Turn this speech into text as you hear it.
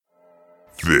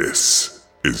This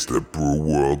is the Brew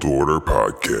World Order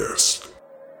Podcast.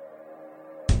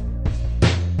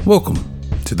 Welcome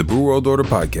to the Brew World Order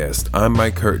Podcast. I'm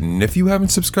Mike Curtin, and if you haven't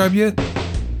subscribed yet,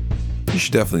 you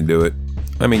should definitely do it.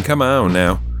 I mean, come on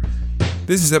now.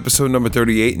 This is episode number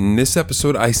 38, and in this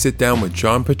episode I sit down with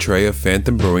John Petre of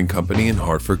Phantom Brewing Company in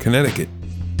Hartford, Connecticut.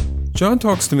 John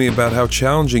talks to me about how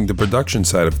challenging the production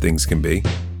side of things can be,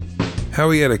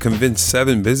 how he had to convince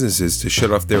 7 businesses to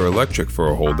shut off their electric for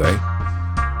a whole day,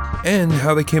 and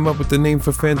how they came up with the name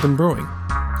for Phantom Brewing.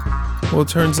 Well, it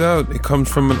turns out it comes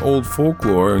from an old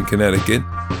folklore in Connecticut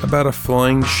about a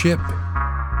flying ship.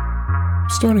 I'm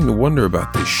starting to wonder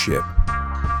about this ship.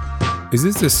 Is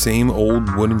this the same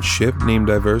old wooden ship named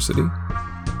Diversity?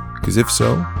 Because if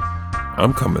so,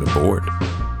 I'm coming aboard.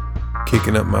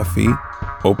 Kicking up my feet,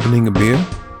 opening a beer,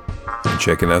 and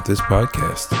checking out this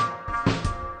podcast.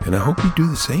 And I hope you do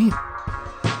the same.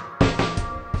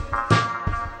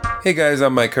 Hey guys,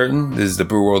 I'm Mike Curtin. This is the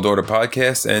Brew World Order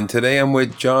Podcast, and today I'm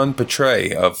with John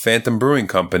Petre of Phantom Brewing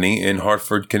Company in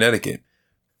Hartford, Connecticut.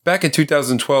 Back in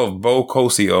 2012, Bo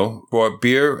Cosio bought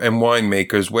Beer and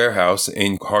Winemakers Warehouse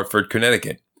in Hartford,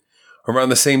 Connecticut. Around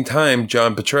the same time,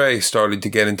 John Petre started to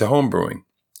get into homebrewing.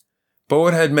 Bo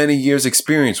had many years'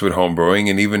 experience with homebrewing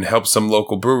and even helped some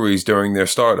local breweries during their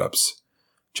startups.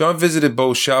 John visited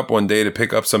Bo's shop one day to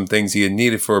pick up some things he had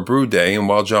needed for a brew day, and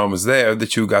while John was there, the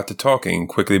two got to talking and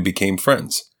quickly became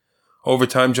friends. Over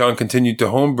time, John continued to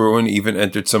homebrew and even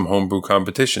entered some homebrew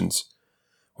competitions.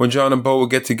 When John and Bo would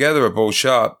get together at Bo's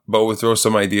shop, Bo would throw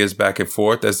some ideas back and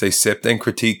forth as they sipped and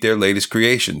critiqued their latest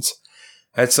creations.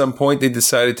 At some point, they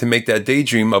decided to make that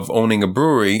daydream of owning a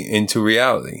brewery into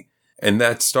reality, and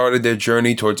that started their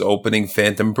journey towards opening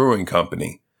Phantom Brewing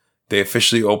Company. They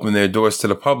officially opened their doors to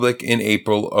the public in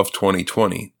April of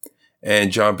 2020.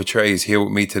 And John Petre is here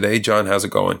with me today. John, how's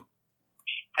it going?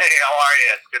 Hey, how are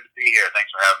you? It's good to be here.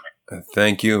 Thanks for having me.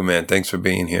 Thank you, man. Thanks for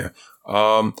being here.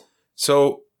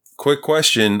 So, quick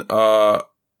question.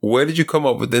 Where did you come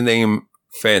up with the name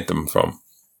Phantom from?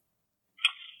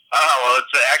 Well,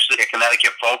 it's actually a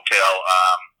Connecticut folktale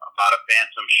about a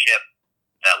phantom ship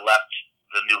that left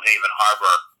the New Haven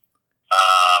harbor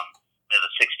in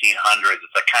the 1600s.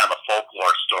 It's a kind of a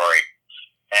folklore story.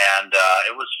 And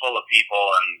it was full of people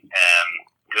and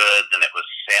goods, and it was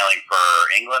sailing for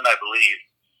England, I believe.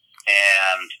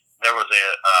 And there was a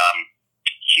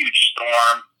huge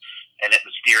storm, and it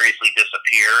mysteriously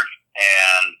disappeared.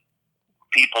 And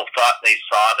people thought they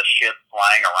saw the ship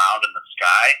flying around in the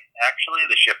sky. Actually,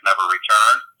 the ship never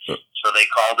returned. So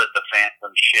they called it the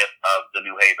Phantom Ship of the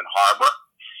New Haven Harbor.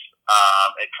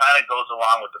 It kind of goes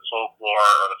along with the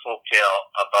folklore or the folktale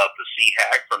about the Sea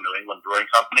Hag from New England Brewing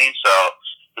Company. So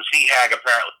the Sea Hag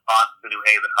apparently haunts the New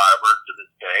Haven Harbor to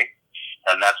this day,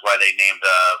 and that's why they named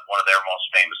one of their most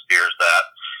famous beers that.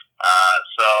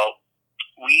 So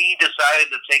we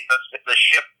decided to take the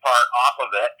ship part off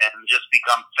of it and just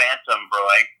become Phantom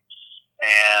Brewing,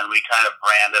 and we kind of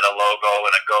branded a logo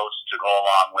and a ghost to go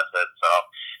along with it. So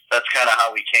that's kind of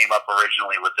how we came up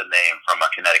originally with the name from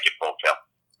a Connecticut folktale.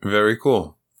 Very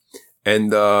cool.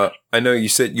 And I know you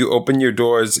said you opened your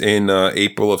doors in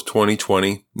April of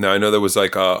 2020. Now, I know there was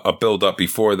like a build-up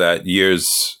before that,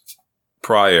 years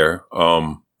prior,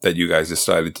 that you guys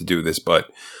decided to do this.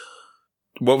 But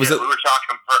what was it? We were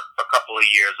talking for a couple of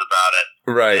years about it.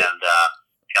 Right. And,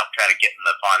 kind of getting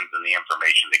the funds and the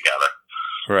information together.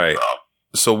 Right.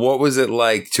 So what was it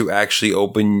like to actually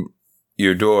open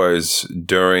your doors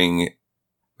during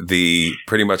the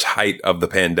pretty much height of the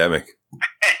pandemic?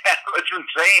 It was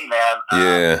insane, man.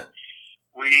 Yeah.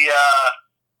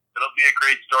 It'll be a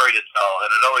great story to tell, and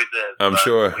it always is. I'm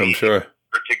sure.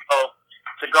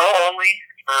 To go only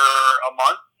for a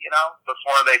month,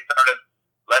 before they started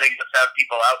letting us have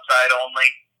people outside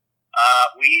only.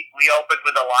 We opened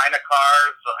with a line of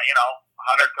cars,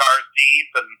 100 cars deep,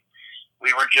 and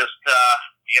we were just,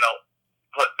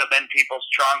 putting them in people's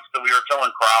trunks. So we were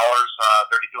filling growlers,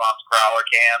 32-ounce growler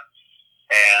cans,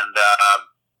 and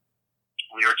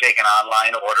we were taking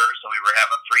online orders, and we were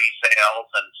having free sales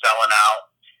and selling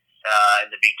out in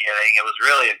the beginning. It was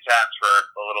really intense for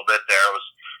a little bit there. It was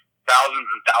thousands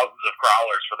and thousands of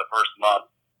growlers for the first month.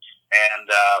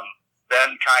 And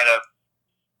then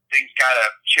things kind of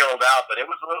chilled out, but it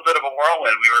was a little bit of a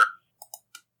whirlwind. We were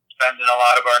spending a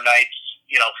lot of our nights,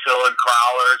 filling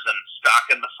growlers and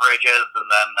stocking the fridges and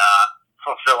then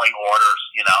fulfilling orders.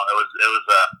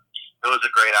 It was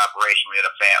a great operation. We had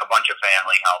a bunch of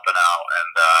family helping out,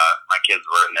 and my kids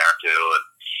were in there too,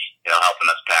 and helping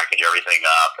us package everything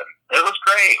up. And it was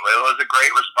great. It was a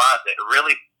great response. It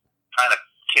really kind of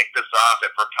kicked us off.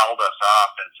 It propelled us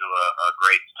off into a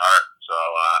great start. So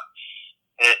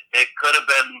it could have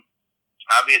been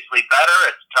obviously better.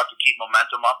 It's tough to keep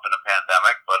momentum up in a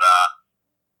pandemic, but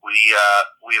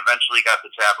we eventually got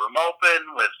the tap room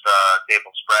open with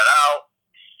tables spread out.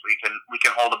 We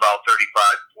can hold about 35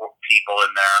 people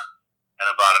in there and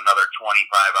about another 25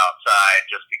 outside,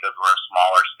 just because we're a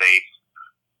smaller space.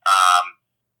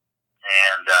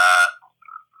 And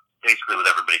basically with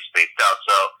everybody spaced out.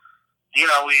 So, we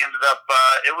ended up,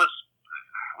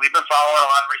 we've been following a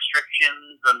lot of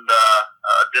restrictions and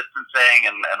distancing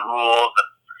and rules and,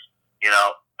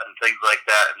 and things like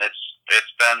that. And it's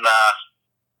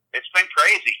been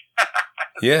crazy.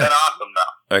 It's been awesome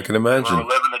though. I can imagine. We're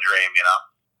living the dream,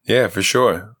 Yeah, for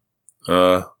sure.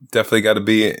 Definitely got to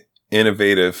be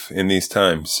innovative in these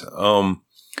times.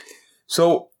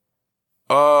 So,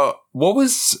 what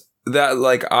was that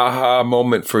like aha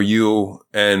moment for you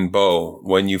and Bo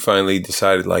when you finally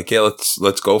decided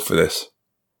let's go for this?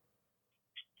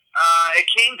 It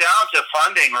came down to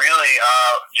funding, really.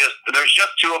 There's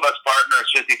just two of us partners,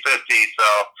 50-50. So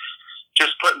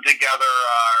just putting together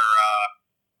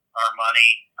our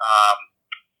money.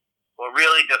 What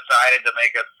really decided to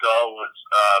make us go was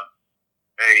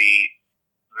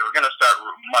we were going to start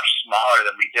much smaller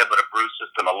than we did, but a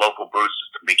local brew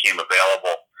system became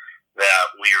available that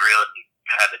we really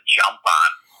had to jump on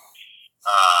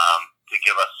to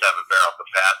give us 7-barrel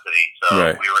capacity. So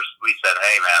right. we said,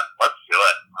 hey man, let's do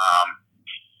it.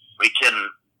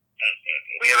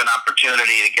 We have an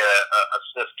opportunity to get a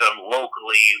system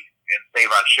locally and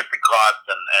save on shipping costs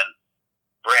and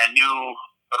brand new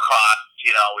costs.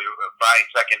 We were buying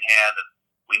secondhand, and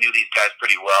we knew these guys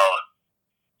pretty well.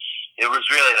 It was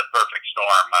really the perfect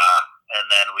storm. And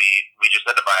then we just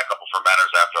had to buy a couple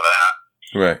fermenters after that.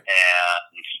 Right. And,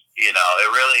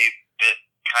 it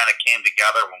kind of came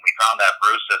together when we found that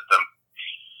brew system.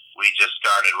 We just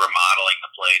started remodeling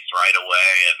the place right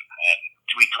away, and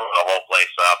we tore the whole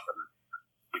place up. And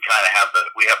we kind of have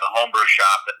the homebrew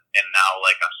shop and now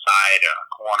like a side or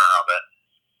a corner of it.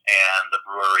 And the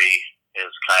brewery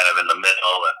is kind of in the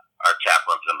middle, and our tap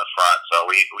room's in the front. So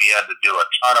we had to do a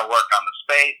ton of work on the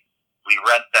space. We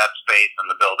rent that space in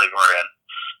the building we're in,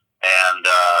 and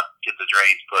get the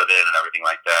drains put in and everything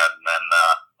like that, and then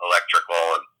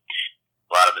electrical and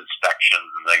a lot of inspections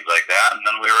and things like that, and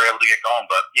then we were able to get going.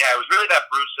 But yeah, it was really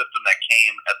that brew system that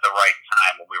came at the right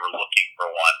time when we were looking for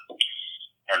one,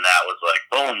 and that was like,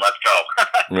 boom, let's go.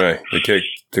 Right, the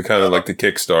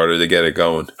Kickstarter to get it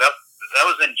going. That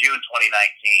was in June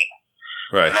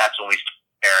 2019. Right, and that's when we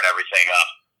started tearing everything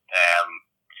up.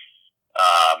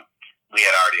 We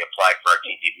had already applied for our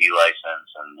TTP license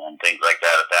and things like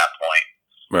that at that point.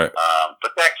 Right.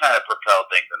 But that kind of propelled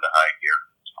things into high gear.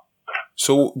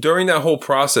 So during that whole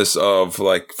process of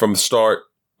from the start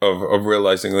of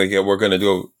realizing we're going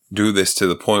to do this to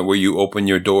the point where you open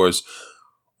your doors,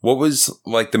 what was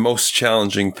the most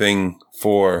challenging thing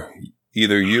for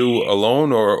either you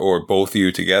alone or both of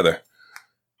you together?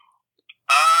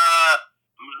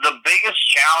 The biggest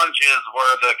challenges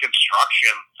were the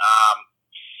construction.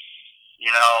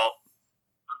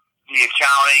 The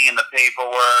accounting and the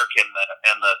paperwork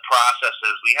and the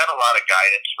processes. We had a lot of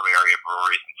guidance from area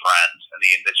breweries and friends in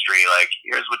the industry. Like,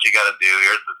 here's what you got to do.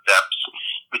 Here's the steps.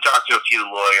 We talked to a few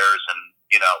lawyers, and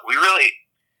we really,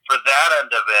 for that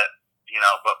end of it,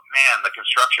 but man, the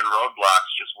construction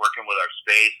roadblocks, just working with our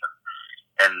space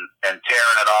and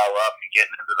tearing it all up and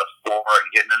getting into the floor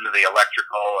and getting into the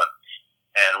electrical,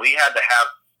 and we had to have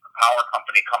power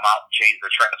company come out and change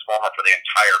the transformer for the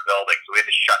entire building. So we had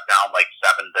to shut down 7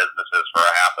 businesses for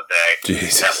a half a day.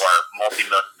 Jesus. That were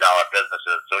multi-million-dollar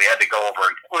businesses. So we had to go over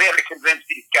and we had to convince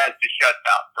these guys to shut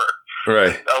down for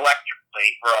electrically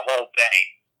for a whole day.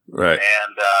 Right.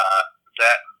 And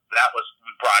that was,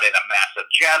 we brought in a massive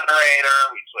generator.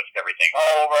 We switched everything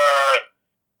over.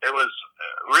 It was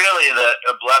really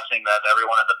a blessing that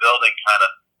everyone in the building kind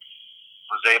of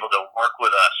was able to work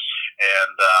with us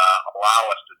and allow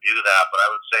us to do that. But I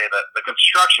would say that the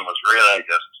construction was really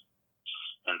just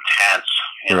intense.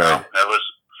 There was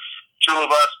 2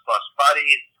 of us plus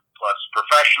buddies plus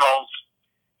professionals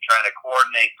trying to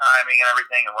coordinate timing and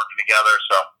everything and working together.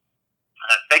 So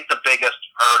I think the biggest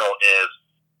hurdle is,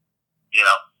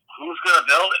 who's going to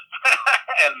build it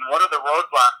and what are the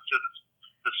roadblocks to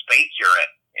the space you're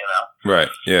in,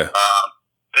 Right. Yeah.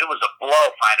 It was a blow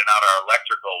finding out our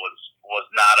electrical was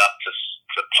not up to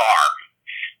par,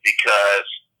 because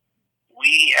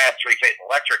we had 3-phase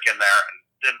electric in there and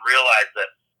didn't realize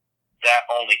that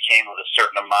only came with a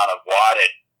certain amount of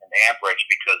wattage and amperage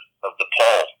because of the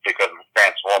pole, because of the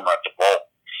transformer at the pole.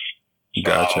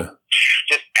 Gotcha. So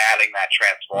just adding that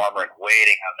transformer and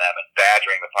waiting on them and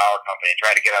badgering the power company and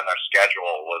trying to get on their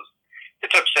schedule it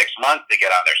took 6 months to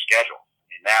get on their schedule. I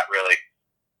mean, that really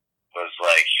was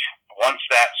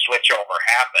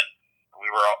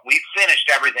we finished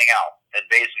everything else. And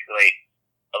basically,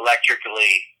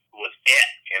 electrically was it.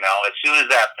 As soon as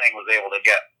that thing was able to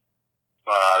get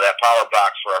that power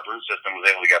box for our brew system was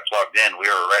able to get plugged in, we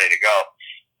were ready to go,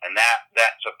 and that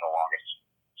took the longest.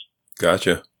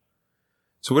 Gotcha.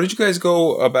 So, where did you guys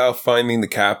go about finding the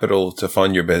capital to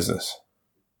fund your business?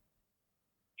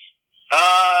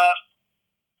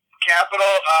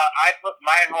 Capital. I put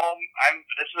my home.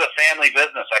 This is a family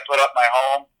business. I put up my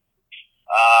home.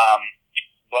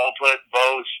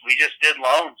 Bo's. We just did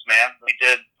loans, man. We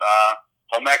did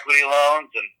home equity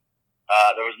loans, and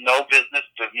there was no business.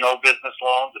 There's no business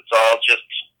loans. It's all just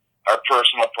our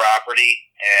personal property,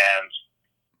 and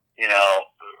it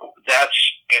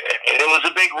was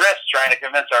a big risk trying to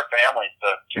convince our families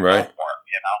to right. go for it.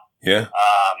 Yeah.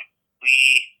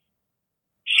 We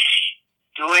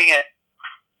doing it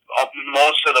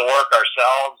most of the work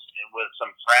ourselves with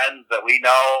some friends that we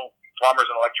know, plumbers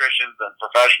and electricians and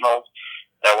professionals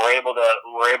that were able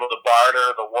to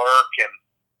barter the work, and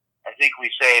I think we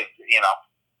saved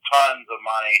tons of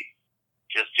money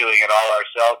just doing it all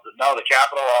ourselves. But no, the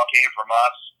capital all came from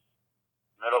us,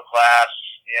 middle class,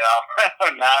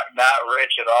 not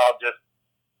rich at all, just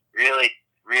really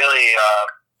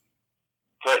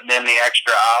putting in the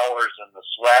extra hours and the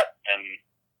sweat, and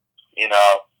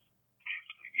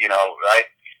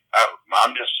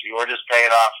we're just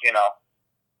paying off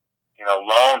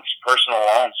loans, personal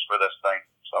loans for this thing.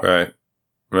 So.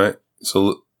 Right.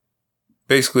 So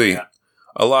basically,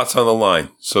 a lot's on the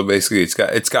line. So basically,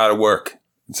 it's got to work.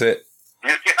 That's it.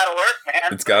 It's got to work,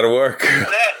 man. It's got to work.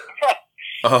 That's it.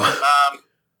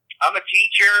 I'm a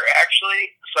teacher,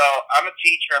 actually. So I'm a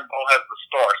teacher, and Bo has the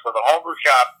store. So the homebrew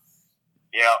shop,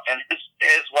 and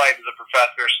his wife is a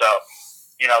professor. So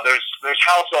there's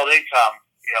household income.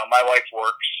 My wife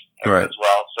works as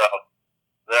well. So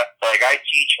I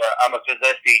teach. I'm a phys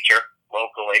ed teacher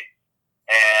locally,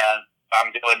 and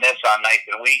I'm doing this on nights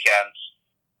and weekends.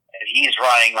 And he's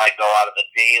running a lot of the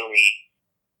daily.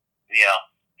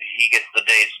 He gets the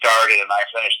days started, and I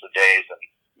finish the days, and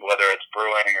whether it's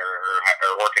brewing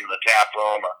or working in the tap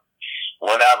room or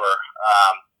whatever.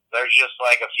 There's just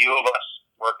a few of us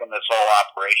working this whole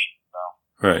operation. So.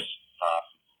 Right.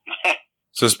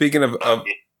 So speaking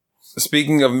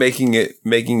of making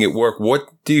it work, what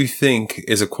do you think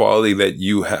is a quality that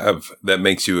you have that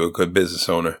makes you a good business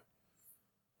owner?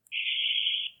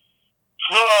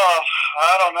 Oh,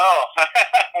 I don't know.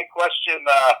 I question.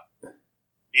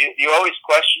 You always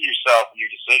question yourself and your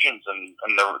decisions and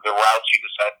the routes you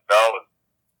decide to go. And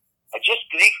I just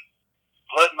think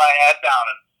putting my head down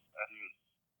and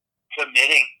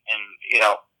committing and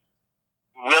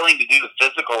willing to do the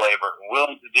physical labor,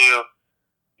 willing to do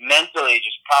mentally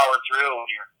just power through when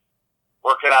you're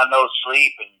working on no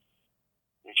sleep and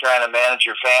you're trying to manage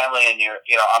your family, and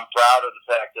I'm proud of the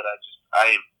fact that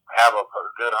I have a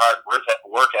good hard work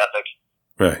ethic,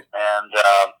 right, and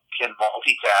can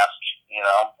multitask,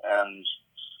 and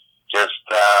just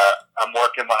I'm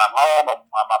working when I'm home, I'm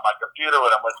on my computer when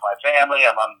I'm with my family,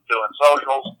 I'm doing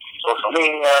social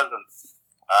medias,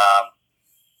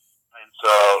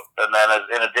 and then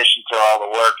in addition to all the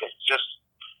work, it's just,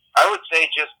 I would say,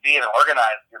 just being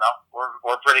organized.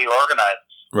 We're pretty organized,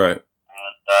 right?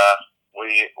 And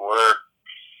we're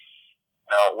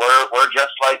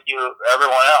just like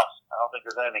everyone else. I don't think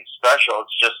there's anything special.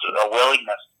 It's just a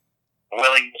willingness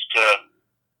to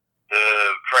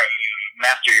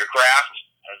master your craft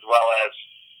as well as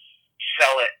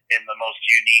sell it in the most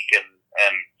unique and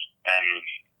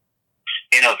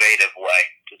innovative way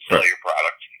to sell your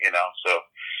product. So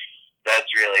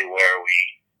that's really where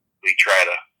we try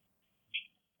to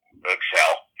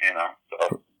excel,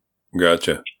 So.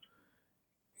 Gotcha.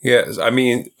 Yes, I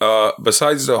mean,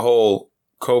 besides the whole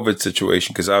COVID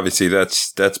situation, because obviously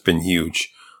that's been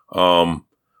huge. What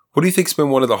do you think's been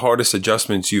one of the hardest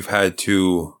adjustments you've had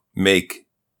to make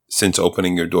since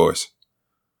opening your doors?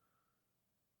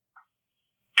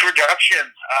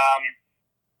 Production.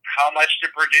 How much to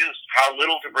produce? How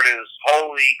little to produce?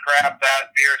 Holy crap!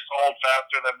 That beer sold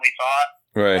faster than we thought.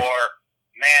 Right. Or,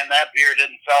 man, that beer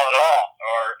didn't sell at all.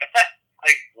 Or,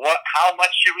 what? How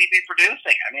much should we be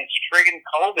producing? I mean, it's friggin'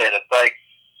 COVID. It's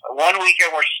one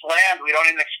weekend we're slammed. We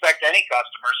don't even expect any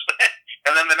customers,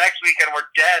 and then the next weekend we're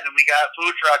dead, and we got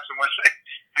food trucks, and we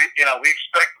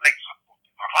expect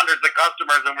hundreds of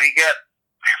customers, and we get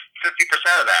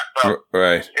 50% of that. So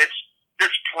right. It's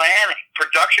this planning,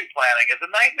 production planning is a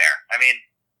nightmare. I mean,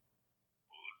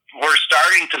 we're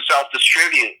starting to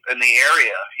self-distribute in the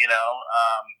area,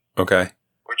 Okay.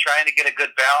 We're trying to get a good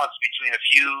balance between a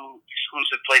few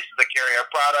exclusive places that carry our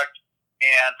product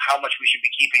and how much we should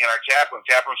be keeping in our tap room.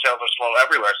 Tap room sales are slow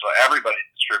everywhere, so everybody's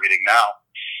distributing now.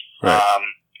 Right.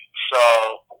 So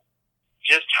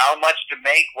just how much to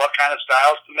make, what kind of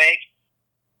styles to make,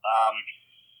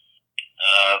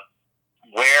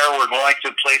 where we're going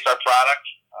to place our product.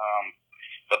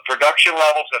 The production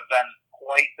levels have been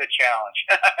quite the challenge.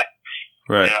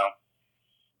 Right. You know,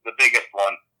 the biggest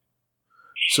one.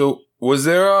 So was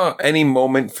there any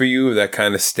moment for you that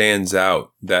kind of stands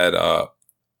out that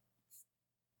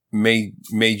made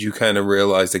you kind of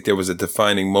realize like there was a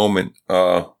defining moment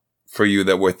for you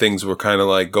that where things were kind of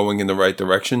like going in the right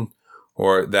direction,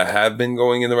 or that have been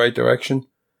going in the right direction?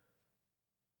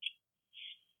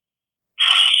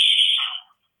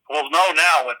 We'll know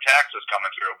now when tax is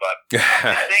coming through, but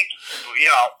I think,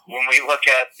 you know, when we look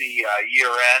at the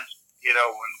year end, you know,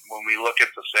 when we look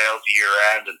at the sales year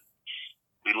end and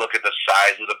we look at the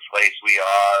size of the place we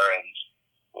are and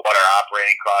what our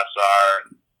operating costs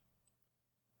are,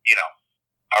 you know,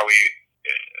 are we,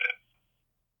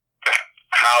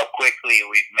 how quickly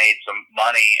we've made some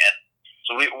money. And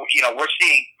so we, you know, we're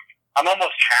seeing, I'm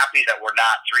almost happy that we're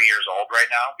not 3 years old right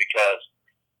now, because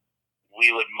we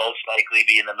would most likely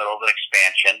be in the middle of an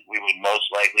expansion. We would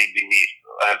most likely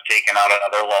have taken out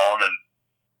another loan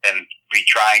and be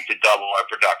trying to double our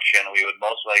production. We would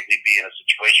most likely be in a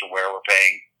situation where we're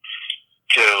paying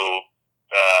to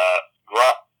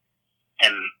grow.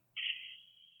 And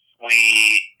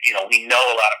we know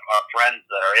a lot of our friends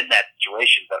that are in that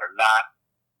situation that are not,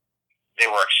 they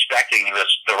were expecting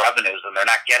the revenues and they're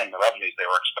not getting the revenues they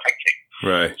were expecting.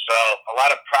 Right. So a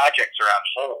lot of projects are on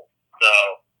hold. So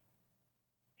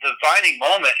the defining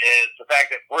moment is the fact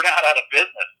that we're not out of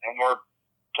business and we're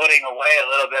putting away a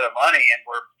little bit of money and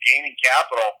we're gaining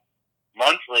capital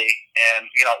monthly, and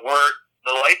you know,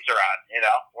 the lights are on. You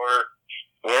know,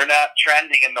 we're not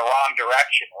trending in the wrong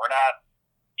direction. We're not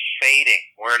fading.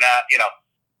 We're not, you know,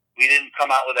 we didn't come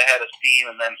out with a head of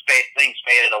steam and then things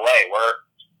faded away. We're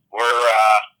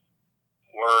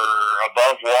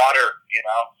above water. You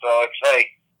know, so it's like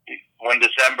when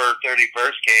December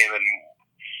 31st came and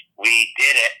we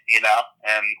did it, you know,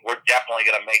 and we're definitely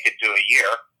going to make it to a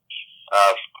year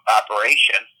of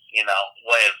operation, you know,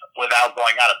 without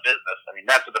going out of business. I mean,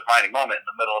 that's a defining moment in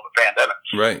the middle of a pandemic.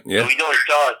 Right. Yeah. So we always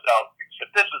tell ourselves, if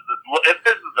this is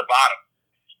the bottom,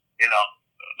 you know,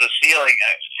 the ceiling,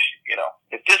 you know,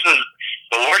 if this is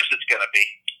the worst it's going to be,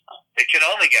 it can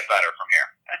only get better from here.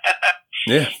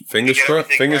 Yeah.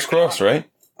 Fingers crossed, right?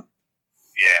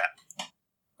 Yeah.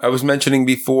 I was mentioning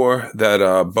before that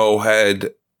Bo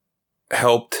had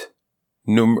helped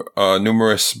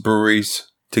numerous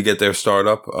breweries to get their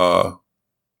startup.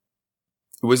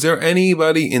 Was there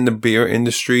anybody in the beer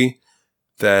industry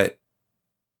that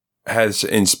has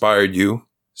inspired you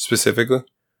specifically?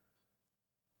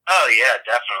 Oh yeah,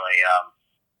 definitely.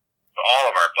 All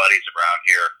of our buddies around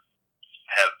here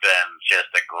have been just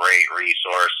a great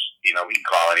resource. You know, we can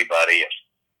call anybody and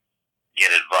get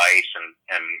advice,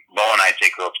 and Bo and I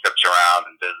take little trips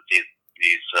around and visit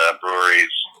these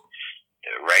breweries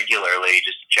regularly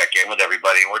just to check in with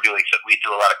everybody. And we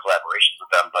do a lot of collaborations with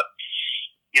them. But,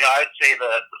 you know, I would say the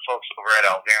folks over at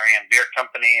Alvarian Beer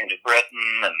Company in New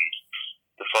Britain, and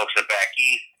the folks at Back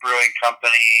East Brewing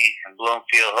Company and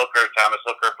Bloomfield Hooker, Thomas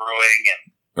Hooker Brewing, and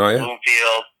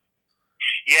Bloomfield.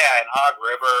 Yeah, and Hog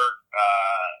River.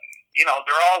 You know,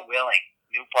 they're all willing.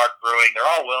 New Park Brewing, they're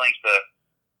all willing to,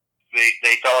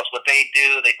 they tell us what they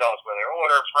do. They tell us where they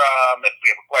order from. If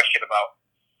we have a question about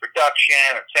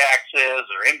production or taxes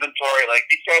or inventory, like,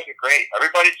 these guys are great.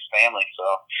 Everybody's family. So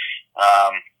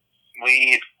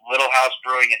we Little House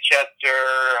Brewing in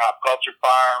Chester, Hop Culture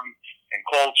Farm in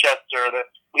Colchester, that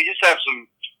we just have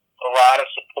a lot of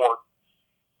support,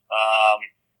 and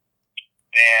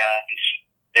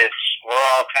we're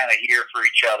all kind of here for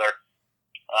each other.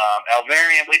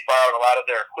 Alvarian, we borrowed a lot of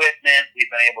their equipment. We've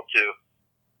been able to,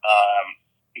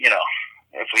 you know,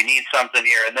 if we need something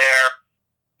here and there,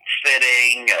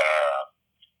 fitting,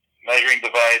 measuring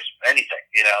device, anything,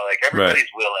 you know, like,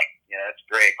 everybody's willing. You know, it's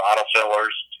great. Bottle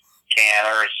fillers,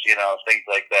 canners, you know, things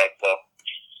like that. So,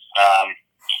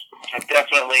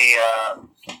 definitely,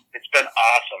 it's been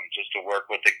awesome just to work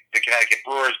with the Connecticut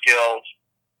Brewers Guild,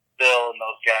 Bill, and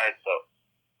those guys. So,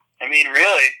 I mean,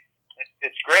 really,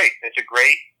 it's great. It's a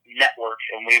great network,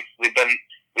 and we've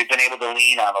been able to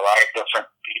lean on a lot of different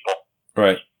people.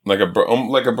 Right, like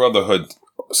a brotherhood,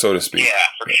 so to speak. Yeah,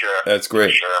 for sure. That's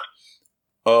great. For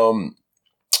sure.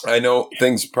 I know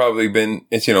things probably been.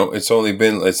 It's only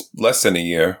been less than a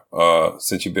year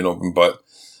since you've been open, but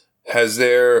has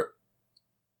there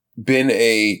been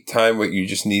a time where you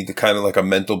just need to kind of like a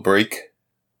mental break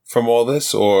from all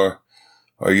this, or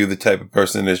are you the type of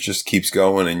person that just keeps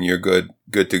going and you're good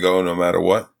to go no matter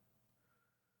what?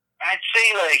 I'd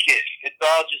say like it's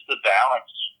all just a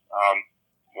balance.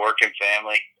 work and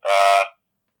family.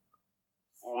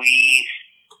 We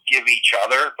give each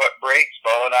other breaks,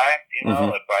 Bo and I. You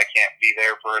know, if I can't be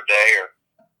there for a day or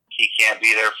he can't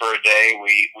be there for a day,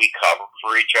 we cover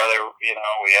for each other. You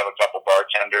know, we have a couple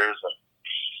bartenders and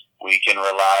we can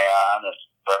rely on as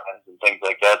friends and things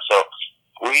like that. So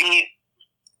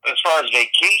as far as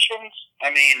vacations, I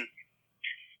mean,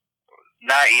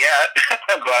 not yet,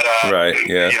 but right,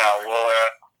 yeah. You know,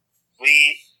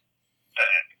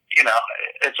 you know,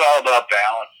 it's all about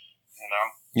balance. You know,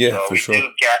 yeah, so for we sure.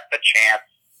 do get a chance.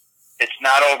 It's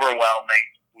not overwhelming.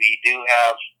 We do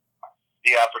have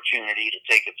the opportunity to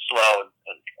take it slow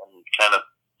and kind of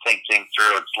think things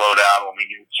through and slow down when we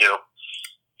need to.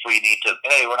 If we need to,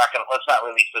 hey, let's not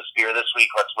release this beer this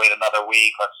week. Let's wait another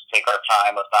week. Let's take our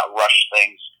time. Let's not rush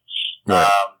things. Right.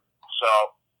 So,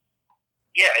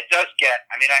 yeah, it does get,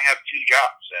 I mean, I have 2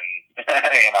 jobs and,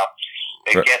 you know,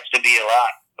 it right. gets to be a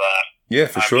lot, but yeah,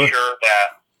 for I'm sure that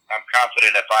I'm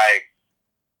confident if I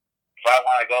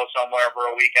want to go somewhere for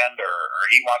a weekend or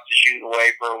he wants to shoot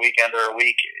away for a weekend or a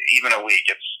week, even a week,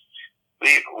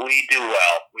 we do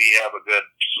well. We have a good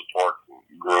support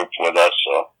group with us,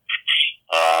 so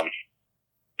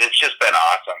it's just been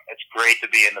awesome. It's great to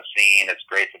be in the scene. It's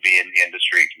great to be in the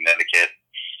industry in Connecticut.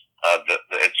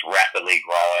 It's rapidly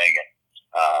growing.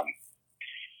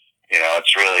 You know,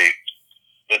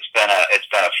 it's been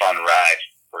a fun ride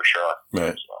for sure.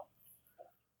 Right.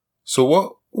 So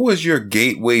what was your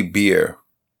gateway beer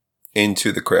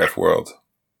into the craft world?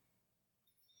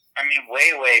 I mean,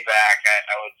 way back,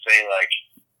 I would say like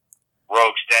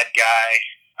Rogue's Dead Guy.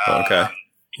 Okay.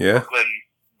 Yeah. Brooklyn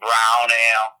Brown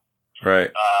Ale.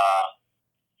 Right.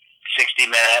 60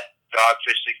 Minute,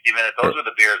 Dogfish 60 Minute. Those were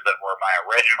the beers that were my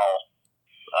original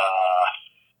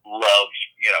love,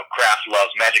 you know, craft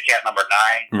loves. Magic Cat number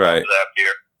 9. Right. That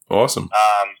beer. Awesome.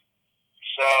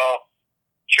 So,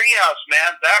 Treehouse,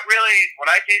 man, that really, when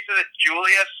I tasted it,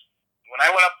 Julius, when I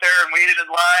went up there and waited in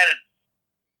line, and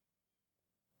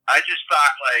I just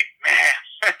thought, like, man,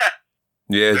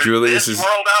 yeah, Julius this is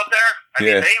world out there. I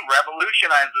yeah. mean, they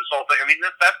revolutionized this whole thing. I mean,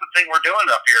 that's the thing we're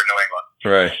doing up here in New England.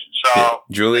 right. So yeah.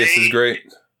 Julius is great.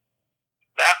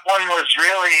 That one was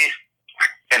really,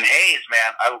 and Hayes,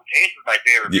 man, Hayes is my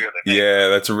favorite beer. Yeah,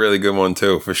 that's a really good one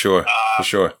too, for sure. For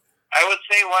sure. I would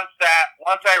say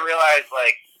once I realized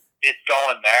like it's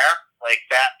going there, like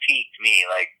that piqued me.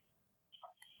 Like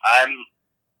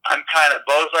I'm kind of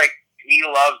Bo's like. He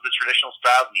loves the traditional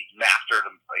styles, and he's mastered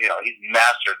them. You know, he's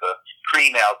mastered the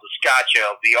cream ales, the Scotch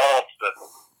ales, the Alts, the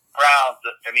Browns.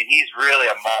 I mean, he's really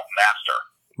a malt master.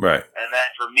 Right. And then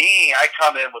for me, I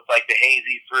come in with like the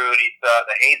hazy, fruity stuff,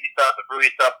 the hazy stuff, the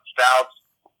fruity stuff, the stouts,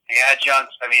 the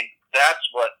adjuncts. I mean, that's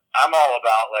what I'm all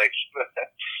about, like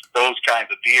those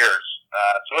kinds of beers.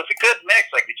 So it's a good mix,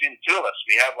 like between the two of us.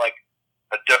 We have like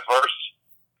a diverse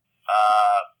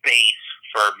base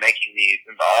for making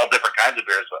all different kinds of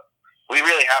beers, but we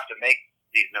really have to make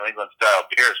these New England style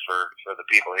beers for the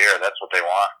people here. That's what they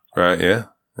want. Right,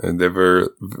 yeah. And they're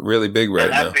really big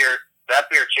right now. That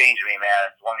beer changed me,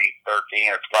 man, in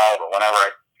 2013 or 12, or whenever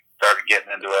I started getting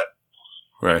into it.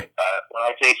 Right. When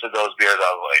I tasted those beers,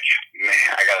 I was like,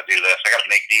 man, I got to do this. I got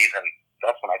to make these. And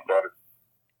that's when I started,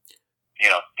 you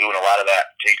know, doing a lot of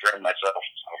that, tinkering myself.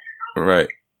 So.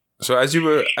 Right. So as you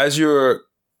were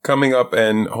coming up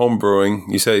and home brewing,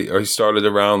 you say you started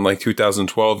around like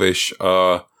 2012-ish.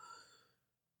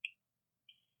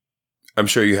 I'm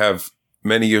sure you have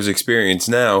many years experience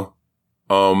now.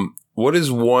 What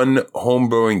is one home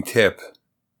brewing tip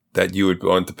that you would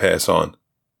want to pass on?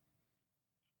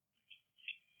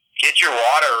 Get your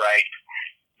water right.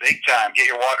 Big time. Get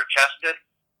your water tested.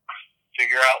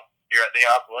 Figure out the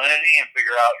alkalinity and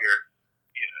figure out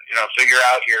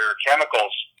your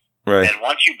chemicals. Right. And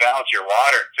once you balance your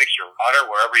water and fix your water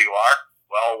wherever you are,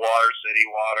 well water, city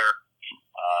water,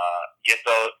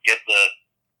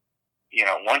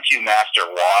 once you master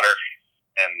water,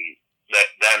 and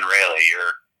then really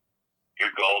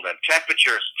you're golden.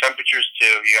 Temperatures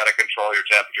too. You got to control your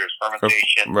temperatures.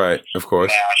 Fermentation, right? Of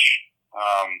course.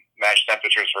 Mash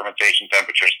temperatures, fermentation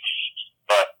temperatures.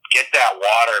 But get that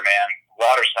water, man.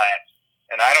 Water science,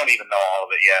 and I don't even know all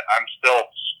of it yet.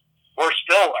 We're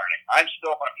still learning. I'm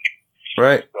still learning.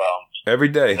 Right. So, every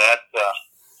day.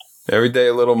 Every day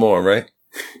a little more, right?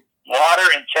 Water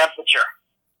and temperature.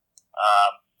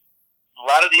 A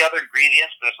lot of the other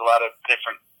ingredients, there's a lot of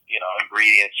different,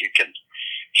 ingredients you can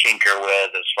tinker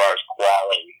with as far as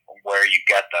quality and where you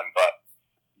get them. But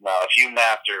no, if you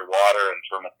master water and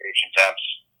fermentation temps,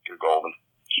 you're golden.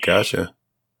 Gotcha.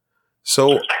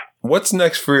 So, what's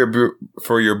next for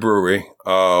your brewery?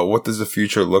 What does the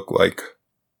future look like?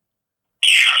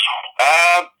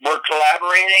 We're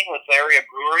collaborating with area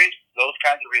breweries. Those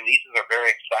kinds of releases are very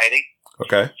exciting.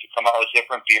 Okay. To come out with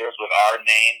different beers with our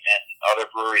name and other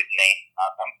breweries' name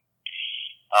on them.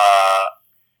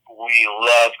 We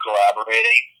love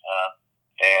collaborating,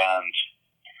 and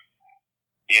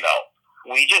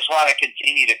we just want to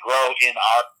continue to grow in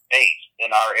our space,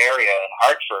 in our area, in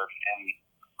Hartford, and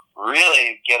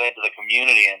really get into the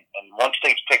community. And once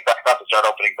things pick back up and start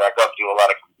opening back up, do a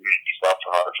lot of community stuff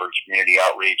for Hartford, community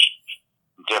outreach,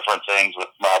 different things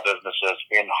with small businesses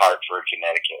in Hartford,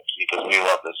 Connecticut, because we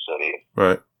love this city.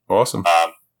 Right. Awesome.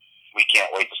 We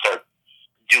can't wait to start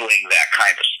doing that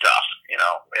kind of stuff,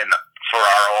 for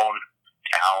our own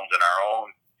towns and our own,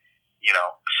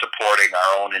 supporting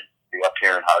our own industry up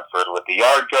here in Hartford with the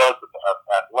Yard Goats, with the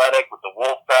Athletic, with the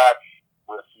Wolfpack,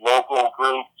 with local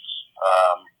groups,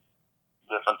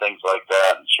 different things like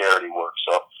that, and charity work.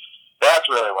 So that's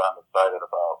really what I'm excited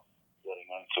about getting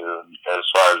into as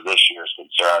far as this year is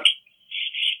concerned.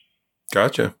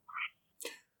 Gotcha.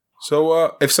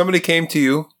 So if somebody came to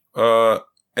you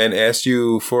and asked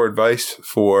you for advice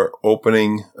for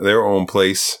opening their own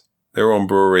place, their own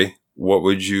brewery, what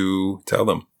would you tell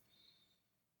them?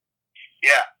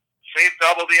 Yeah. Save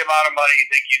double the amount of money you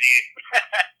think you need.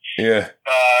 Yeah.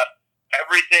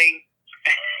 Everything,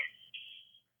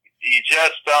 you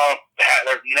just don't,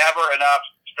 there's never enough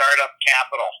startup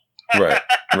capital.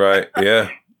 Right, yeah.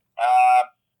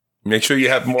 Make sure you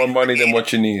have more money than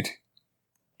what you need.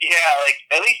 Yeah, like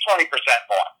at least 20%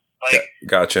 more. Like,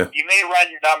 gotcha. You may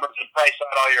run your numbers and price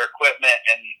out all your equipment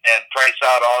and price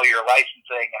out all your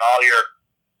licensing and all your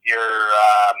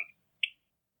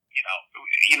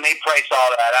you may price all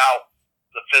that out,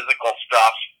 the physical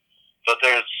stuff, but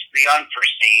there's the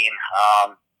unforeseen.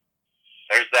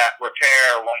 There's that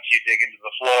repair once you dig into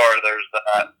the floor. There's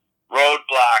that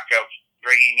roadblock of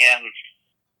bringing in,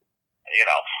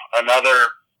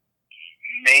 another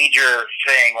major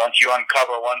thing once you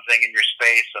uncover one thing in your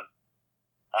space, and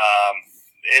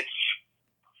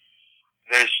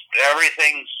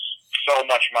everything's so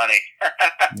much money.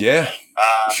 Yeah,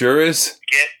 sure is.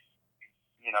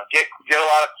 Get a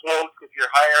lot of quotes if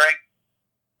you're hiring,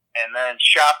 and then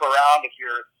shop around if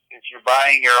you're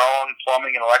buying your own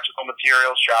plumbing and electrical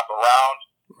materials. Shop around.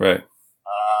 Right.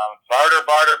 Barter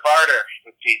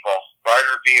with people.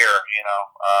 Barter beer.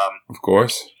 Of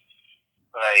course.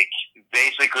 Like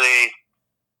basically,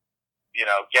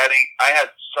 I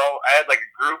had like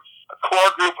a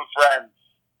core group of friends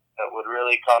that would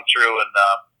really come through and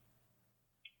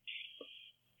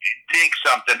dig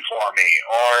something for me,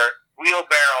 or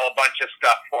wheelbarrow a bunch of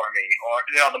stuff for me, or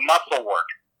the muscle work.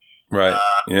 Right.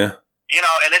 Yeah.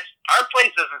 And our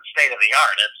place isn't state of the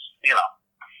art.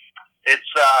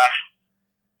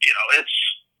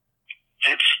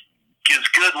 It's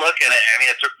good looking. I mean,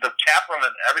 the tap room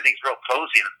and everything's real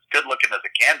cozy and it's good looking as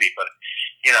it can be, but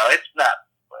it's not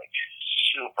like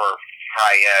super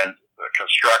high end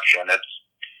construction. It's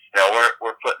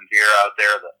we're putting beer out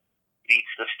there that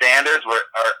meets the standards.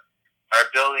 Our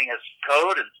building is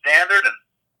code and standard, and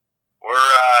we're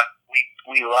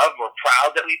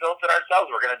proud that we built it ourselves.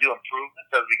 We're going to do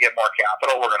improvements as we get more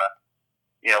capital. We're going to,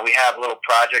 we have little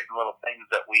projects and little things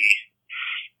that we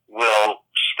will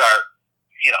start,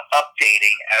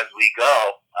 updating as we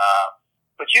go.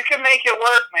 But you can make it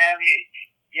work, man.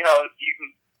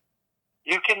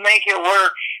 You can make it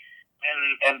work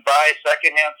and buy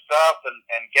secondhand stuff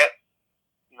and get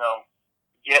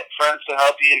friends to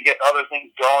help you and get other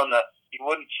things going that you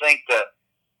wouldn't think that,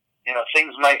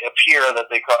 things might appear that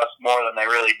they cost more than they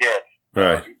really did.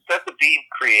 Right. You have to be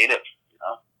creative,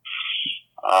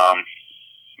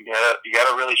 You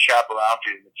gotta really shop around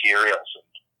for your materials and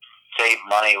save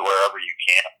money wherever you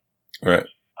can. Right.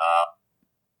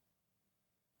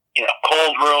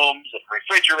 Cold rooms and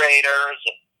refrigerators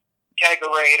and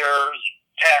kegerators and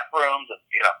tap rooms, and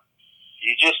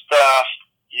you just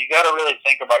you got to really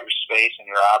think about your space and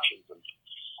your options,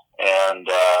 and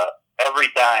every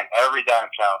dime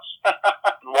counts.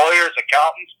 Lawyers,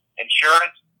 accountants,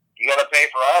 insurance, you got to pay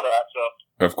for all that. So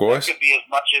of course, it could be as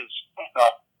much as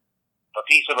a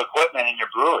piece of equipment in your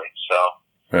brewery. So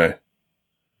right,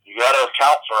 you got to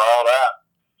account for all that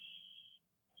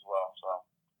as well. So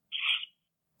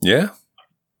yeah,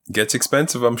 gets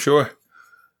expensive, I'm sure.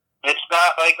 It's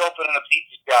not like opening a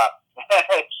pizza shop.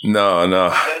 No.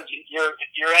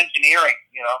 You're engineering,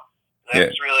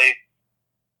 That's really,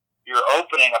 you're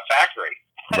opening a factory.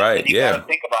 Right, and you got to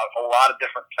think about a lot of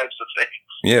different types of things.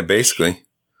 Yeah, basically.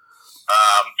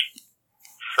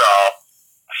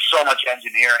 So much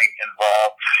engineering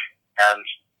involved. And,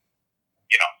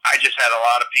 I just had a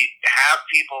lot of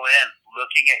people in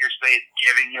looking at your space,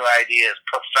 giving you ideas,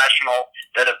 professional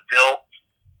that have built,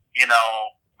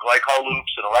 glycol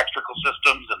loops and electrical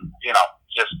systems, and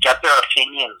just get their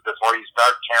opinions before you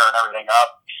start tearing everything up.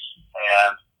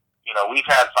 And we've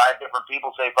had 5 different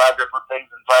people say 5 different things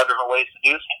and 5 different ways to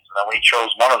do things, and then we chose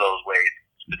one of those ways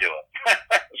to do it.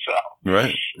 So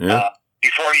right, yeah.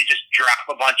 Before you just drop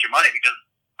a bunch of money, because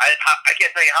I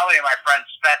can't tell you how many of my friends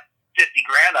spent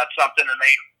 $50,000 on something, and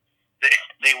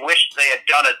they wished they had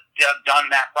done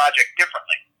that project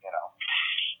differently.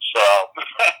 So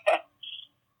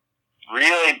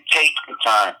really take the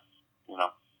time.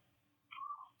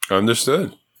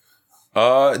 Understood.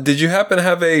 Did you happen to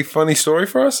have a funny story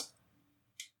for us?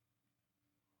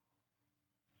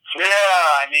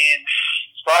 Yeah,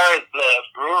 as far as the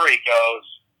brewery goes,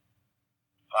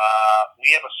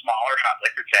 we have a smaller hot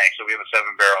liquor tank, so we have a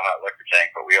 7-barrel hot liquor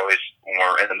tank, but we always, when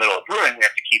we're in the middle of brewing, we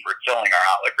have to keep refilling our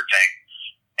hot liquor tank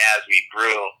as we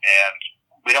brew, and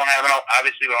we don't have an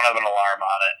alarm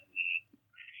on it.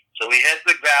 So we hit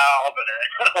the valve, and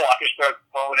the water starts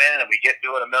flowing in, and we get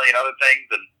doing a million other things,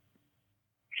 and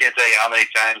I can't tell you how many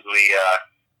times we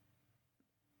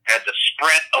had to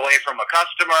sprint away from a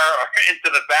customer or into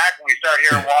the back when we start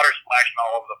hearing water splashing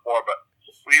all over the floor. But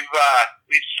we've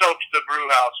soaked the brew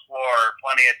house floor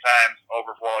plenty of times,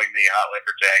 overflowing the hot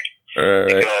liquor tank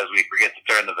because we forget to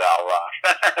turn the valve off.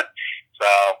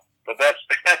 But that's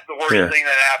the worst thing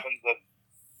that happens.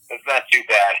 It's not too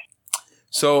bad.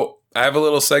 So I have a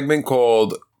little segment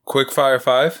called Quick Fire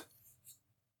 5.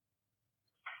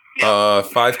 Yeah.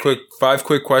 5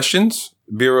 quick questions,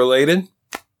 beer related.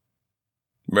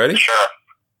 Ready? Sure.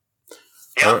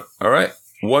 Yeah. All right.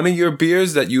 One of your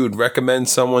beers that you would recommend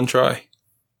someone try?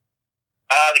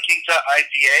 The King Tut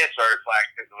IPA. It's our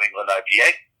flagship New England IPA.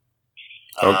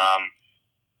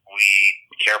 We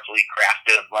carefully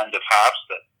crafted a blend of hops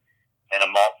and a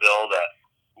malt bill that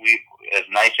is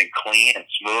nice and clean and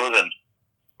smooth, and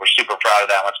we're super proud of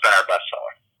that one. It's been our best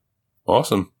seller.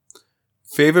 Awesome.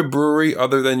 Favorite brewery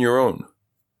other than your own?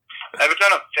 I haven't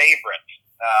done a favorite,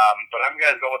 but I'm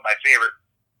going to go with my favorite.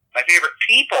 My favorite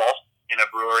people in a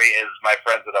brewery is my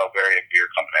friends at Alvaria Beer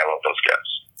Company. I love those guys.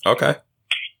 Okay.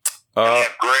 They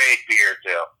have great beer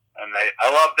too, and I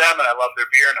love them, and I love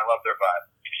their beer, and I love their vibe.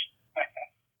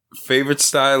 Favorite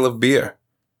style of beer?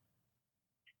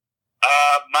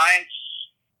 Mine's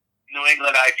New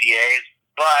England IPAs,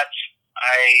 but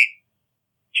I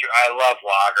love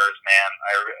lagers, man.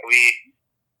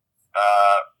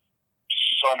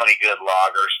 So many good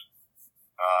lagers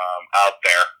out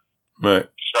there. Right.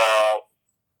 So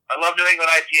I love New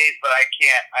England IPAs, but I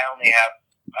only have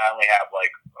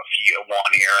like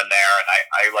one here and there, and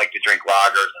I like to drink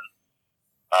lagers and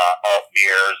alt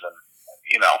beers and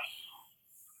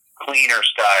cleaner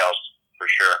styles for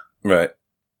sure. Right.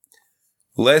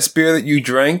 Last beer that you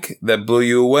drank that blew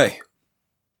you away?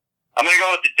 I'm going to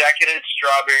go with the Decadent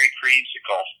Strawberry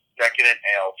Creamsicle. Decadent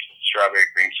Ale Strawberry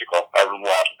Creamsicle. I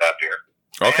love that beer.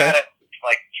 Okay. I had it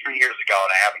like 3 years ago,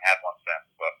 and I haven't had one since.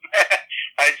 But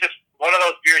it's just one of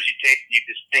those beers you taste and you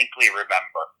distinctly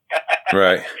remember.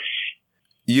 Right.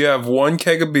 You have 1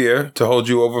 keg of beer to hold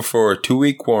you over for a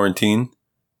 2-week quarantine.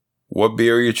 What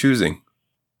beer are you choosing?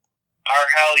 Our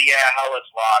Hell Yeah Helles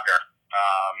Lager.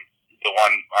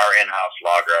 Our in-house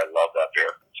lager. I love that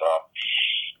beer. So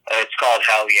it's called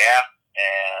Hell Yeah,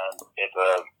 and it's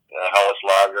a Helles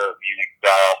Lager, Munich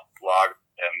style lager.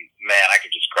 And man, I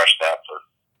could just crush that for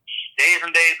days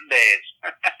and days and days.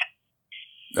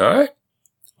 All right.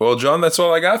 Well, John, that's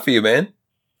all I got for you, man.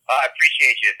 I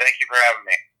appreciate you. Thank you for having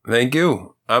me. Thank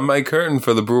you. I'm Mike Curtin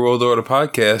for the Brew World Order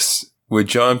podcast with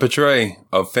John Petray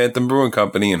of Phantom Brewing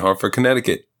Company in Hartford,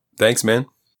 Connecticut. Thanks, man.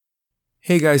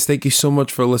 Hey guys, thank you so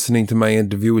much for listening to my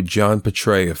interview with John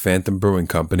Petray of Phantom Brewing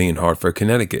Company in Hartford,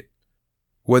 Connecticut.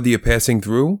 Whether you're passing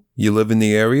through, you live in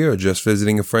the area, or just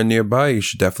visiting a friend nearby, you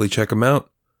should definitely check him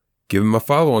out. Give him a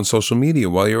follow on social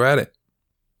media while you're at it.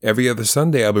 Every other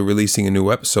Sunday, I'll be releasing a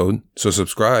new episode, so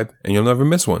subscribe and you'll never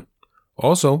miss one.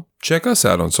 Also, check us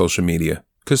out on social media,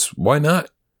 because why not?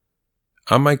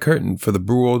 I'm Mike Curtin for the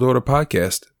Brew World Order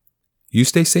podcast. You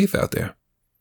stay safe out there.